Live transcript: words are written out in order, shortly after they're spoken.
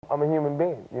I'm a human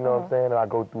being, you know what I'm saying? And I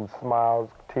go through smiles,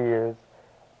 tears,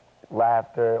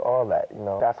 laughter, all that, you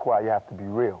know. That's why you have to be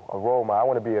real. A role model. I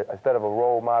want to be, instead of a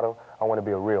role model, I want to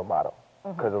be a real model.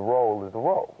 Because a role is a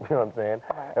role, you know what I'm saying?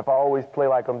 Right. If I always play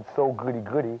like I'm so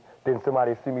goody-goody, then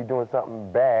somebody see me doing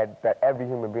something bad that every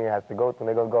human being has to go through, and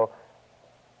they're going to go,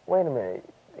 wait a minute,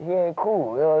 he ain't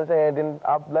cool, you know what I'm saying? Then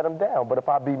I'll let him down. But if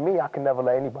I be me, I can never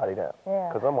let anybody down.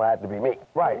 Yeah. Because I'm going to have to be me.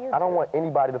 Right. I don't want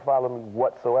anybody to follow me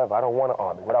whatsoever. I don't want to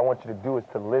army. What I want you to do is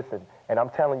to listen. And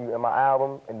I'm telling you, in my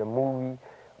album, in the movie,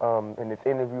 in this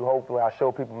interview, hopefully I'll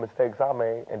show people mistakes I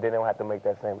made, and then they don't have to make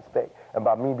that same mistake. And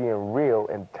by me being real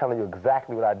and telling you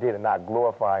exactly what I did and not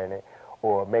glorifying it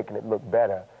or making it look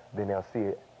better, then they'll see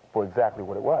it for exactly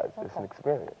what it was. It's an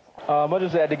experience. I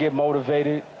just had to get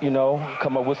motivated, you know,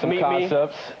 come up with some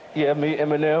concepts. Yeah, me,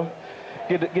 Eminem.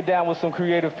 Get down with some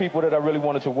creative people that I really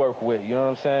wanted to work with, you know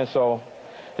what I'm saying? So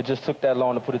it just took that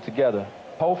long to put it together.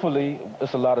 Hopefully,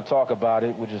 it's a lot of talk about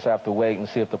it. We just have to wait and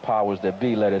see if the powers that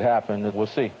be let it happen. We'll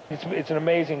see. It's an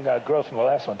amazing growth from the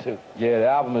last one, too. Yeah, the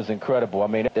album is incredible. I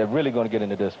mean, they're really going to get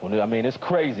into this one. I mean, it's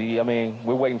crazy. I mean,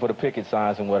 we're waiting for the picket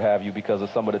signs and what have you because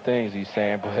of some of the things he's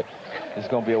saying, but it's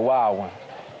going to be a wild one.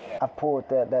 I've pulled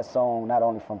that song not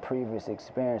only from previous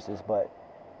experiences, but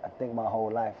I think my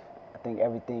whole life. I think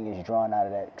everything is drawn out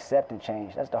of that. Accepting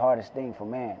change. That's the hardest thing for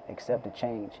man, accepting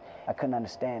change. I couldn't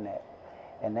understand that.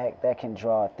 And that can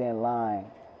draw a thin line,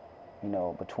 you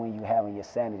know, between you having your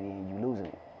sanity and you losing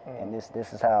it. And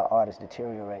this is how artists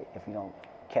deteriorate if you don't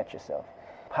catch yourself.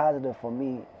 Positive for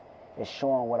me is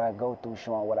showing what I go through,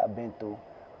 showing what I've been through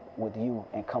with you,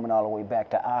 and coming all the way back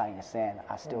to I and saying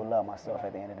I still love myself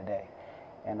at the end of the day.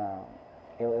 And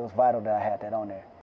it was vital that I had that on there.